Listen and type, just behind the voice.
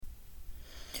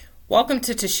Welcome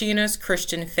to Tashina's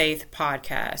Christian Faith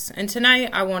Podcast. And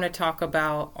tonight I want to talk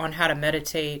about on how to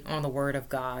meditate on the Word of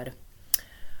God.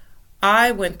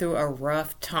 I went through a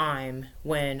rough time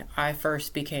when I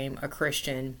first became a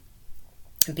Christian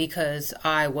because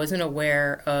I wasn't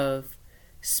aware of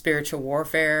spiritual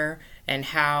warfare and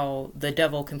how the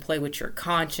devil can play with your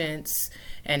conscience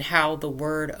and how the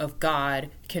Word of God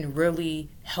can really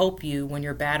help you when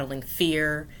you're battling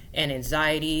fear and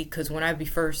anxiety. Because when I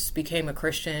first became a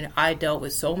Christian, I dealt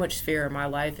with so much fear in my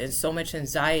life and so much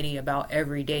anxiety about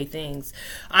everyday things.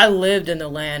 I lived in the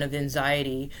land of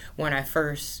anxiety when I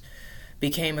first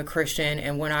became a Christian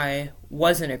and when I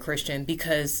wasn't a Christian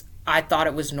because I thought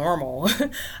it was normal.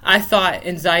 I thought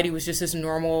anxiety was just this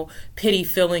normal pity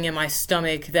feeling in my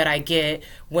stomach that I get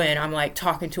when I'm like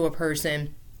talking to a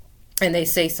person and they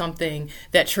say something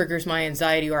that triggers my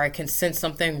anxiety, or I can sense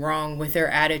something wrong with their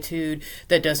attitude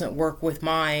that doesn't work with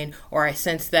mine, or I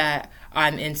sense that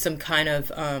I'm in some kind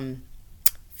of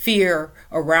fear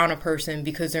around a person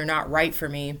because they're not right for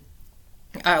me.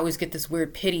 I always get this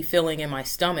weird pity feeling in my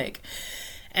stomach.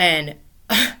 And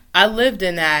I lived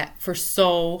in that for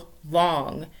so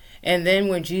long. And then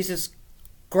when Jesus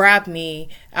grabbed me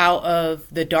out of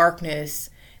the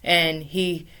darkness and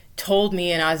he told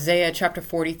me in Isaiah chapter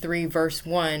 43 verse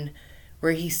 1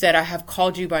 where he said, "I have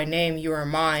called you by name, you are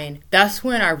mine." That's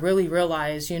when I really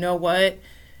realized, you know what?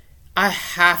 I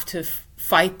have to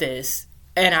fight this.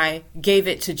 And I gave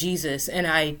it to Jesus, and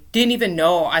I didn't even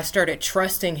know I started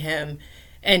trusting him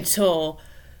until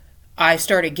I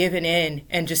started giving in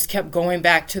and just kept going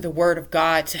back to the Word of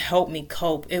God to help me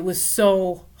cope. It was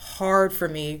so hard for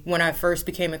me when I first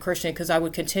became a Christian because I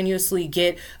would continuously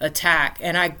get attacked.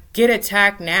 And I get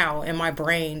attacked now in my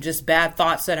brain, just bad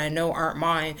thoughts that I know aren't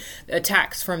mine,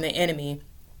 attacks from the enemy.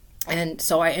 And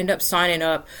so I end up signing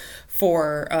up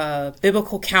for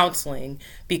biblical counseling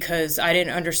because I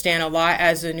didn't understand a lot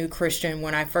as a new Christian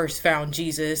when I first found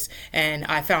Jesus. And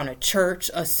I found a church,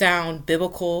 a sound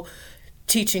biblical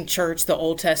teaching church, the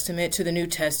Old Testament to the New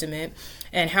Testament,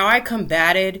 and how I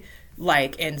combated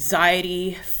like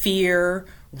anxiety, fear,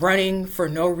 running for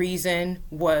no reason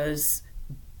was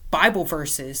Bible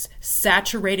verses,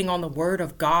 saturating on the Word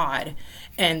of God.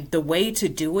 And the way to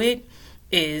do it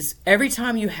is every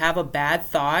time you have a bad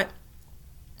thought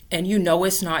and you know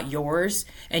it's not yours,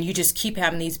 and you just keep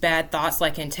having these bad thoughts,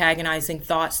 like antagonizing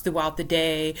thoughts throughout the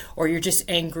day, or you're just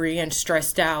angry and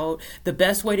stressed out, the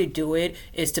best way to do it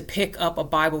is to pick up a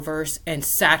Bible verse and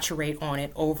saturate on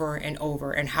it over and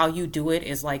over. And how you do it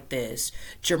is like this.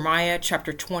 Jeremiah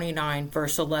chapter 29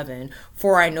 verse 11,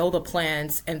 "For I know the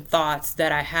plans and thoughts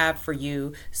that I have for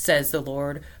you, says the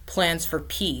Lord, plans for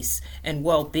peace and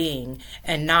well-being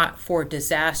and not for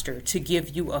disaster, to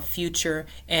give you a future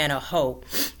and a hope."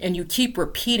 And you keep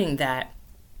repeating that.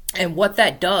 And what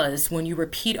that does when you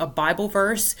repeat a Bible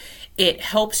verse, it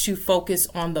helps you focus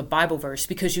on the Bible verse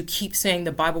because you keep saying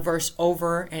the Bible verse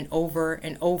over and over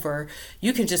and over.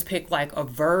 You can just pick like a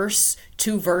verse,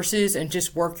 2 verses, and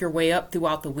just work your way up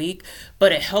throughout the week.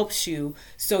 But it helps you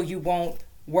so you won't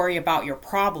worry about your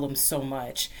problems so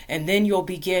much. And then you'll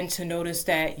begin to notice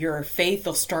that your faith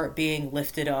will start being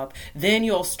lifted up. Then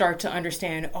you'll start to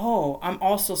understand, oh, I'm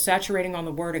also saturating on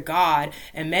the Word of God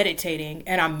and meditating,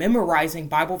 and I'm memorizing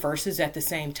Bible verses at the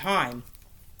same time.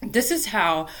 This is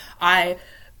how I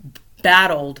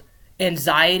battled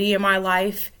anxiety in my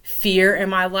life, fear in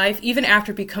my life. Even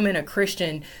after becoming a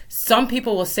Christian, some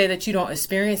people will say that you don't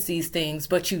experience these things,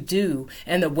 but you do.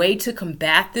 And the way to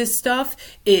combat this stuff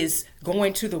is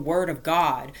going to the Word of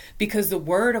God, because the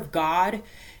Word of God,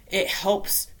 it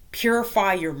helps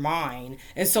purify your mind.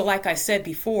 And so like I said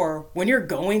before, when you're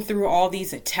going through all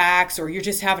these attacks, or you're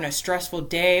just having a stressful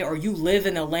day, or you live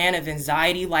in the land of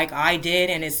anxiety like I did,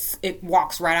 and it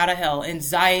walks right out of hell.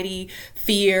 Anxiety,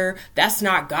 fear, that's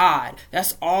not God.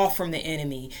 That's all from the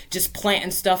enemy. Just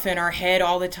planting stuff in our head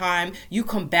all the time. You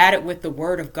combat it with the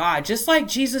Word of God, just like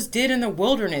Jesus did in the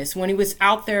wilderness when he was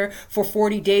out there for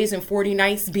 40 days and 40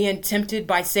 nights being tempted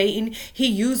by Satan. He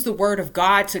used the Word of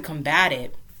God to combat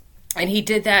it. And he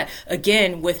did that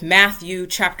again with Matthew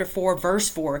chapter 4, verse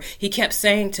 4. He kept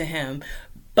saying to him,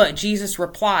 But Jesus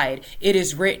replied, "It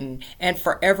is written, and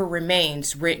forever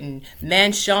remains written,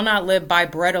 man shall not live by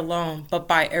bread alone, but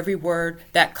by every word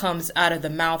that comes out of the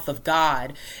mouth of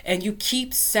God." And you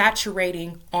keep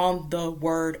saturating on the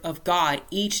word of God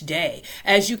each day.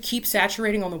 As you keep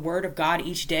saturating on the word of God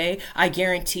each day, I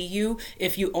guarantee you,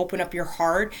 if you open up your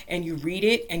heart and you read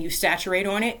it and you saturate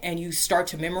on it and you start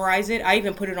to memorize it. I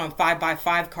even put it on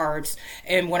 5x5 cards.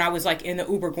 And when I was like in the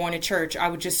Uber going to church, I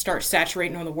would just start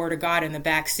saturating on the word of God in the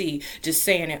back back seat, just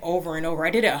saying it over and over.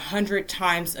 I did it 100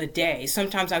 times a day.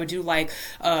 Sometimes I would do like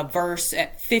a verse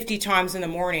at 50 times in the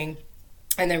morning.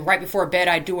 And then right before bed,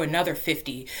 I do another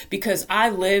 50 because I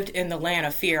lived in the land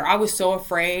of fear. I was so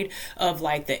afraid of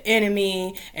like the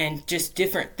enemy and just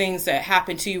different things that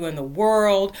happen to you in the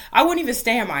world. I wouldn't even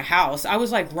stay in my house. I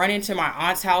was like running to my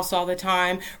aunt's house all the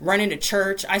time, running to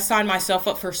church. I signed myself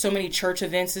up for so many church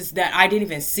events that I didn't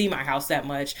even see my house that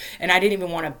much. And I didn't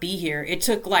even want to be here. It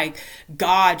took like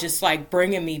God just like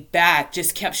bringing me back,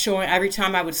 just kept showing every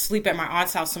time I would sleep at my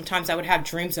aunt's house. Sometimes I would have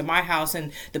dreams of my house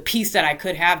and the peace that I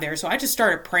could have there. So I just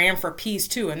started praying for peace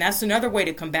too. And that's another way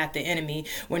to combat the enemy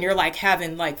when you're like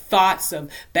having like thoughts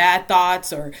of bad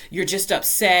thoughts, or you're just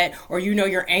upset, or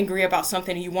you're angry about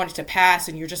something and you want it to pass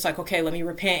and you're just like, okay, let me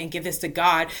repent and give this to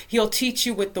God. He'll teach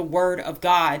you with the word of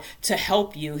God to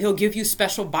help you. He'll give you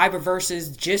special Bible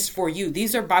verses just for you.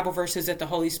 These are Bible verses that the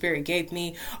Holy Spirit gave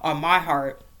me on my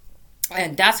heart.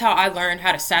 And that's how I learned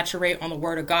how to saturate on the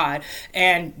word of God,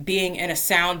 and being in a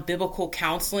sound biblical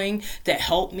counseling that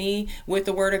helped me with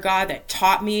the word of God, that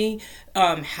taught me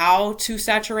how to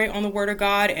saturate on the word of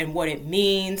God and what it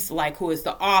means, like who is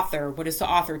the author, what is the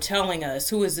author telling us,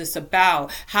 who is this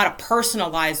about, how to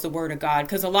personalize the word of God.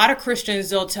 Because a lot of Christians,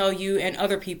 they'll tell you, and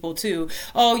other people too,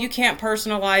 oh, you can't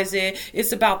personalize it.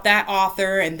 It's about that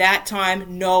author and that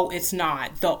time. No, it's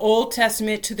not. The Old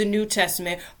Testament to the New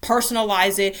Testament,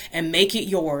 personalize it and make it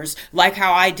yours, like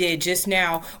how I did just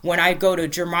now when I go to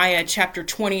Jeremiah chapter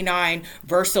 29,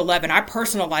 verse 11. I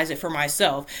personalize it for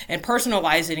myself, and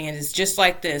personalizing it is just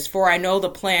like this: for I know the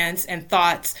plans and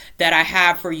thoughts that I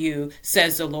have for you,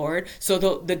 says the Lord. So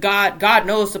the God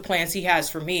knows the plans he has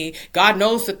for me. God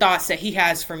knows the thoughts that he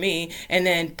has for me, and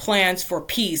then plans for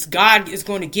peace. God is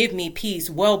going to give me peace,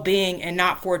 well-being, and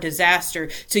not for disaster,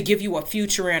 to give you a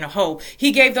future and a hope.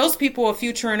 He gave those people a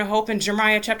future and a hope in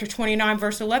Jeremiah chapter 29,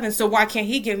 verse 11. So why can't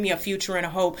he give me a future and a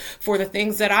hope for the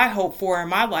things that I hope for in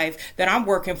my life, that I'm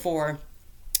working for?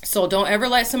 So don't ever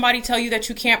let somebody tell you that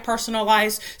you can't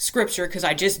personalize scripture, because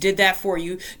I just did that for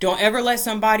you. Don't ever let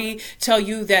somebody tell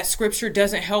you that scripture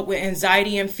doesn't help with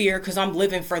anxiety and fear, because I'm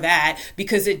living for that,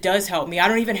 because it does help me. I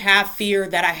don't even have fear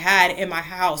that I had in my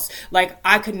house. Like,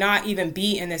 I could not even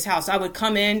be in this house. I would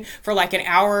come in for like an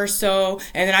hour or so,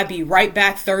 and then I'd be right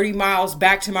back 30 miles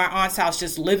back to my aunt's house,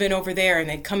 just living over there, and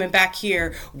then coming back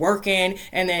here, working,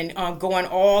 and then going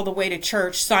all the way to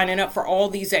church, signing up for all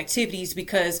these activities,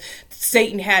 because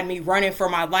Satan had me running for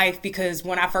my life. Because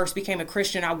when I first became a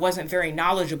Christian, I wasn't very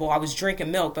knowledgeable. I was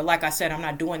drinking milk, but like I said, I'm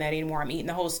not doing that anymore. I'm eating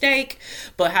the whole steak.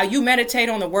 But how you meditate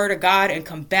on the word of God and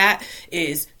combat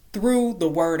is through the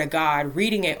word of God,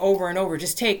 reading it over and over.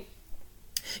 Just take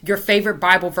your favorite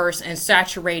Bible verse and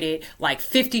saturate it like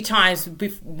 50 times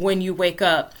when you wake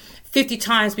up, 50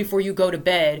 times before you go to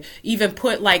bed. Even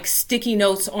put like sticky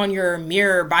notes on your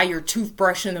mirror by your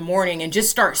toothbrush in the morning, and just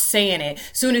start saying it.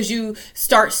 As soon as you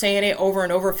start saying it over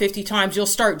and over 50 times, you'll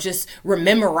start just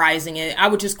memorizing it. I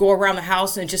would just go around the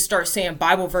house and just start saying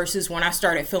Bible verses when I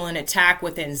started feeling attacked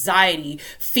with anxiety,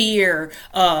 fear,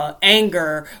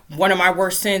 anger. One of my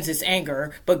worst sins is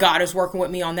anger, but God is working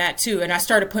with me on that too. And I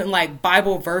started putting like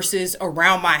Bible verses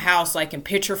around my house, like in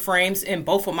picture frames in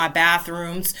both of my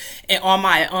bathrooms, and on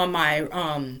my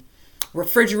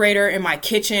refrigerator, in my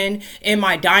kitchen, in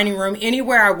my dining room.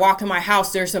 Anywhere I walk in my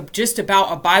house, there's just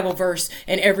about a Bible verse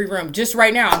in every room. Just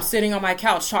right now, I'm sitting on my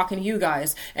couch talking to you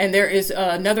guys, and there is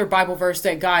another Bible verse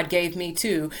that God gave me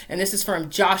too. And this is from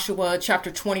Joshua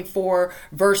chapter 24,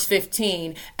 verse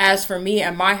 15. As for me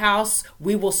and my house,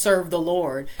 we will serve the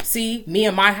Lord. See, me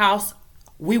and my house,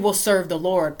 we will serve the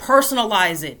Lord.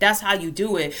 Personalize it. That's how you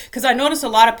do it. Because I notice a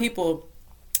lot of people,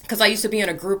 because I used to be in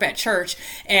a group at church,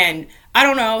 and I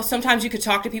don't know, sometimes you could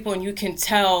talk to people and you can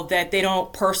tell that they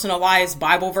don't personalize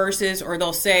Bible verses, or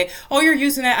they'll say, oh, you're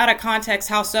using that out of context.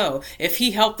 How so? If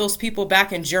he helped those people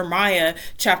back in Jeremiah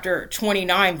chapter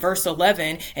 29, verse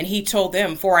 11, and he told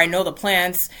them, for I know the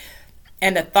plans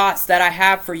and the thoughts that I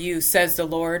have for you, says the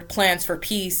Lord, plans for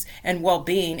peace and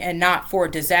well-being and not for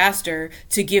disaster,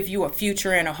 to give you a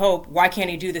future and a hope. Why can't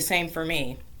he do the same for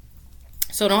me?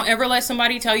 So don't ever let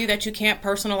somebody tell you that you can't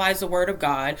personalize the word of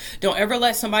God. Don't ever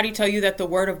let somebody tell you that the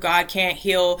word of God can't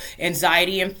heal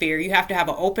anxiety and fear. You have to have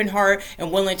an open heart and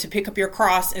willing to pick up your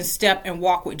cross and step and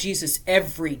walk with Jesus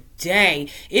every day.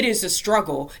 It is a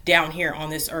struggle down here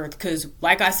on this earth, because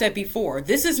like I said before,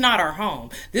 this is not our home.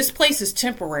 This place is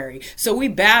temporary. So we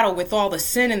battle with all the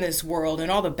sin in this world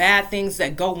and all the bad things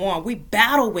that go on. We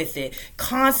battle with it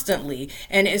constantly.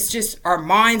 And it's just, our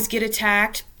minds get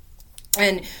attacked.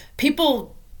 And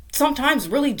people sometimes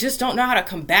really just don't know how to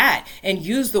combat and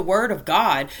use the word of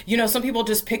God. You know, some people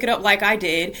just pick it up like I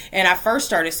did. And I first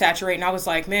started saturating. I was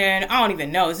like, man, I don't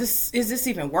even know. Is this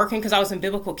even working? Because I was in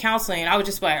biblical counseling and I would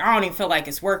just be like, I don't even feel like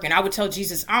it's working. I would tell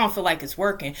Jesus, I don't feel like it's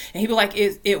working. And he'd be like,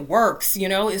 it works. You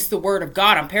know, it's the word of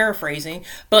God. I'm paraphrasing,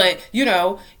 but you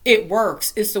know, it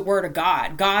works. It's the word of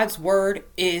God. God's word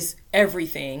is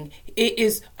everything. It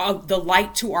is the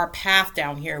light to our path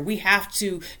down here. We have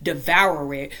to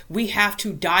devour it. We have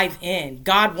to dive in.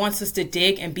 God wants us to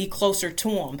dig and be closer to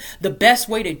him. The best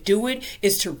way to do it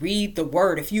is to read the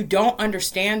word. If you don't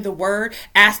understand the word,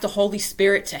 ask the Holy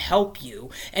Spirit to help you.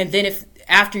 And then if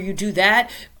after you do that,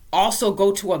 also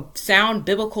go to a sound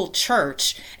biblical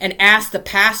church and ask the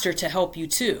pastor to help you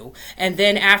too. And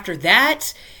then after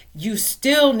that, you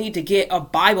still need to get a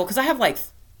Bible, because I have like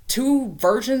 2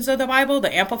 versions of the Bible,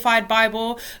 the Amplified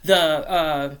Bible,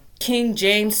 the King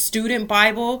James Student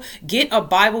Bible. Get a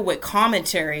Bible with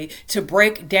commentary to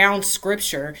break down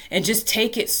scripture and just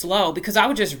take it slow, because I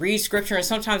would just read scripture and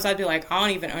sometimes I'd be like, I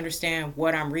don't even understand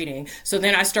what I'm reading. So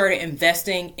then I started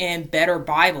investing in better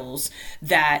Bibles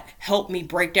that help me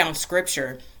break down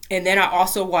scripture. And then I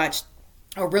also watched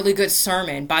a really good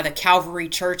sermon by the Calvary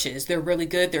churches. They're really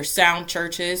good. They're sound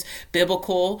churches,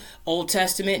 biblical, Old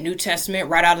Testament, New Testament,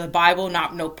 right out of the Bible,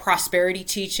 no prosperity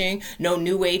teaching, no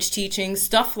new age teaching,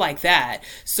 stuff like that.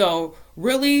 So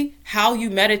really, how you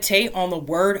meditate on the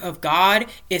word of God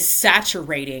is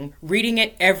saturating, reading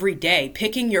it every day,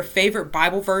 picking your favorite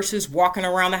Bible verses, walking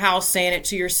around the house, saying it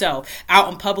to yourself, out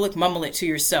in public, mumble it to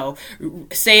yourself,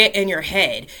 say it in your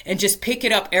head, and just pick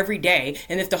it up every day.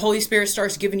 And if the Holy Spirit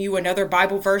starts giving you another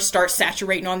Bible verse, start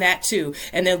saturating on that too.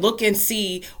 And then look and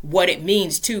see what it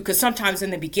means too. Because sometimes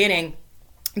in the beginning,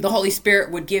 the Holy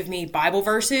Spirit would give me Bible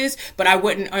verses, but I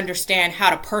wouldn't understand how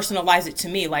to personalize it to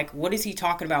me. Like, what is he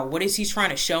talking about? What is he trying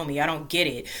to show me? I don't get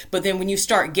it. But then when you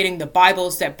start getting the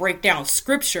Bibles that break down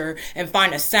scripture and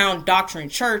find a sound doctrine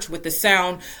church with the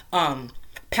sound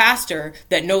pastor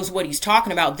that knows what he's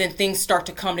talking about, then things start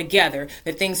to come together,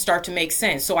 that things start to make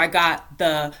sense. So I got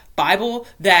the Bible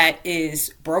that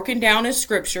is broken down in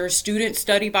scripture, Student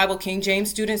Study Bible, King James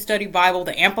Student Study Bible.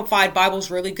 The Amplified Bible is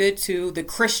really good too. The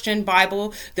Christian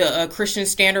Bible, the Christian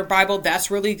Standard Bible, that's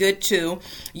really good too.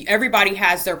 Everybody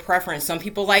has their preference. Some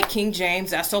people like King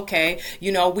James, that's okay.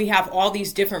 You know, we have all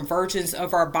these different versions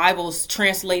of our Bibles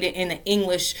translated in the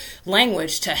English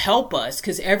language to help us,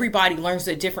 because everybody learns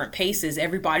at different paces.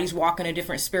 Everybody's walking a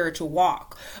different spiritual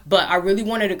walk. But I really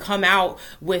wanted to come out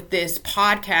with this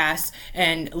podcast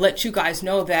and let you guys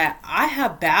know that I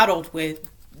have battled with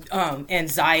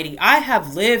anxiety. I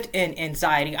have lived in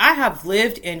anxiety. I have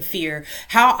lived in fear.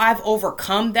 How I've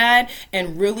overcome that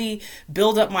and really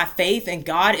build up my faith in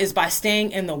God is by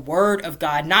staying in the word of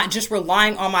God, not just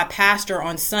relying on my pastor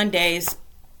on Sundays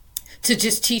to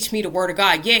just teach me the word of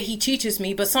God. Yeah, he teaches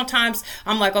me, but sometimes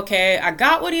I'm like, okay, I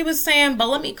got what he was saying, but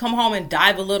let me come home and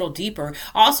dive a little deeper.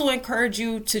 I also encourage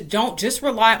you to don't just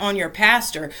rely on your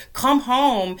pastor. Come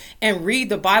home and read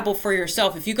the Bible for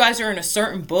yourself. If you guys are in a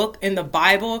certain book in the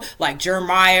Bible, like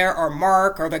Jeremiah or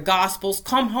Mark or the Gospels,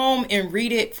 come home and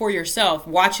read it for yourself.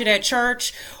 Watch it at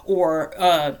church,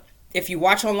 or if you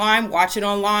watch it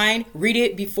online, read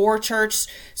it before church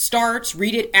starts,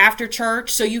 read it after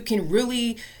church, so you can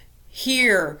really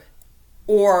hear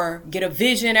or get a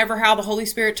vision ever how the Holy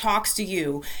Spirit talks to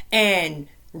you, and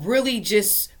really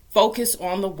just focus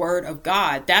on the word of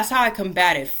God. That's how I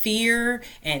combated fear,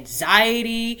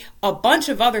 anxiety, a bunch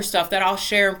of other stuff that I'll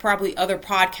share in probably other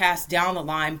podcasts down the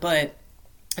line. But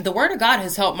the word of God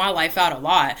has helped my life out a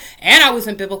lot. And I was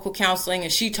in biblical counseling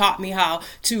and she taught me how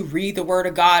to read the word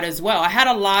of God as well. I had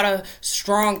a lot of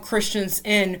strong Christians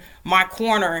in my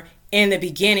corner in the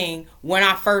beginning when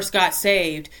I first got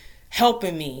saved,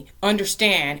 helping me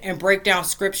understand and break down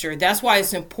scripture. That's why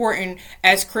it's important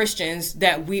as Christians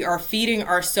that we are feeding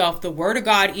ourselves the word of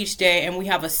God each day, and we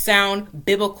have a sound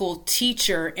biblical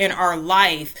teacher in our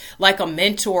life, like a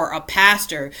mentor, a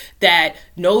pastor that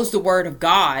knows the word of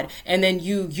God. And then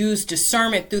you use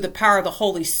discernment through the power of the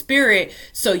Holy Spirit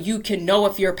so you can know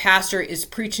if your pastor is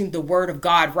preaching the word of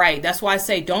God right. That's why I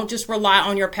say don't just rely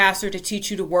on your pastor to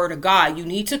teach you the word of God. You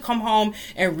need to come home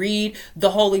and read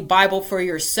the Holy Bible for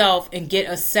yourself and get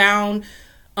a sound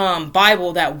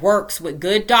Bible that works with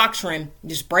good doctrine,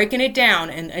 just breaking it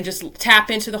down and just tap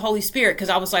into the Holy Spirit. Because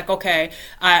I was like, okay,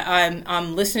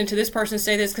 I'm listening to this person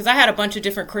say this, because I had a bunch of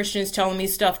different Christians telling me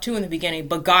stuff too in the beginning,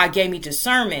 but God gave me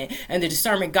discernment, and the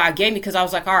discernment God gave me, because I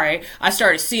was like, all right, I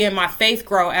started seeing my faith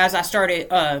grow as I started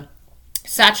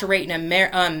saturating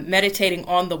and meditating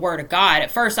on the word of God.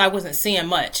 At first I wasn't seeing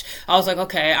much. I was like,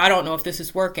 okay, I don't know if this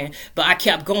is working, but I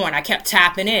kept going. I kept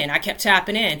tapping in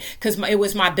because it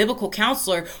was my biblical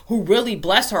counselor who really,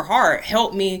 bless her heart,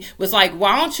 helped me, was like,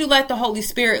 why don't you let the Holy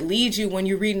Spirit lead you when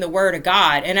you're reading the word of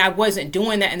God? And I wasn't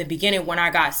doing that in the beginning when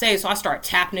I got saved. So I started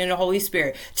tapping in the Holy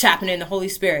Spirit.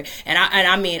 And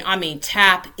I mean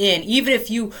tap in. Even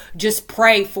if you just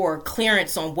pray for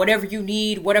clearance on whatever you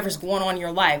need, whatever's going on in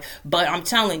your life. But I'm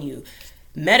telling you,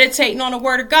 meditating on the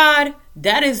word of God,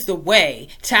 that is the way.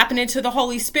 Tapping into the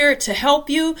Holy Spirit to help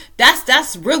you,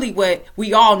 that's really what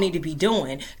we all need to be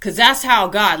doing, because that's how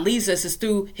God leads us, is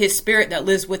through his spirit that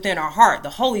lives within our heart, the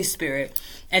Holy Spirit.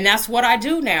 And that's what I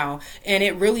do now. And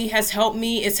it really has helped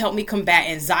me. It's helped me combat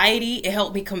anxiety. It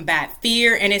helped me combat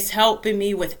fear. And it's helping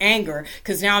me with anger,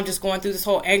 because now I'm just going through this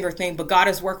whole anger thing. But God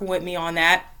is working with me on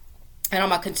that. And I'm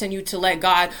going to continue to let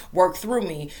God work through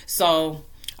me. So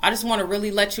I just want to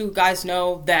really let you guys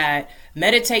know that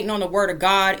meditating on the word of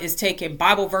God is taking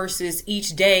Bible verses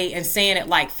each day and saying it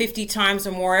like 50 times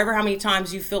or more, ever how many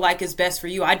times you feel like is best for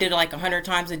you. I did it like 100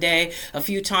 times a day, a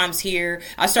few times here.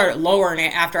 I started lowering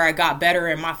it after I got better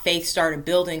and my faith started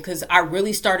building, because I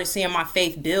really started seeing my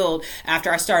faith build after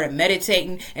I started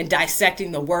meditating and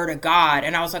dissecting the word of God.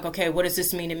 And I was like, okay, what does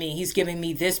this mean to me? He's giving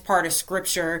me this part of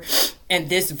scripture and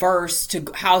this verse, to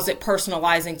how's it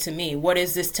personalizing to me? What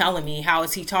is this telling me? How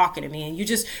is he talking to me? And you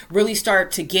just really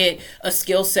start to get a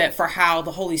skill set for how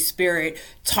the Holy Spirit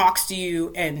talks to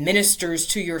you and ministers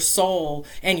to your soul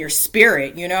and your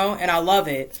spirit, you know, and I love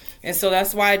it. And so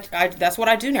that's why that's what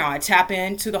I do now. I tap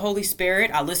into the Holy Spirit.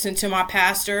 I listen to my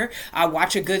pastor. I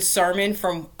watch a good sermon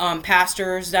from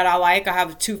pastors that I like. I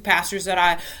have 2 pastors that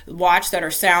I watch that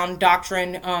are sound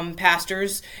doctrine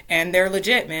pastors, and they're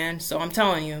legit, man. So I'm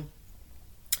telling you,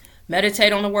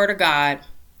 meditate on the word of God.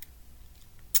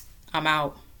 I'm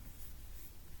out.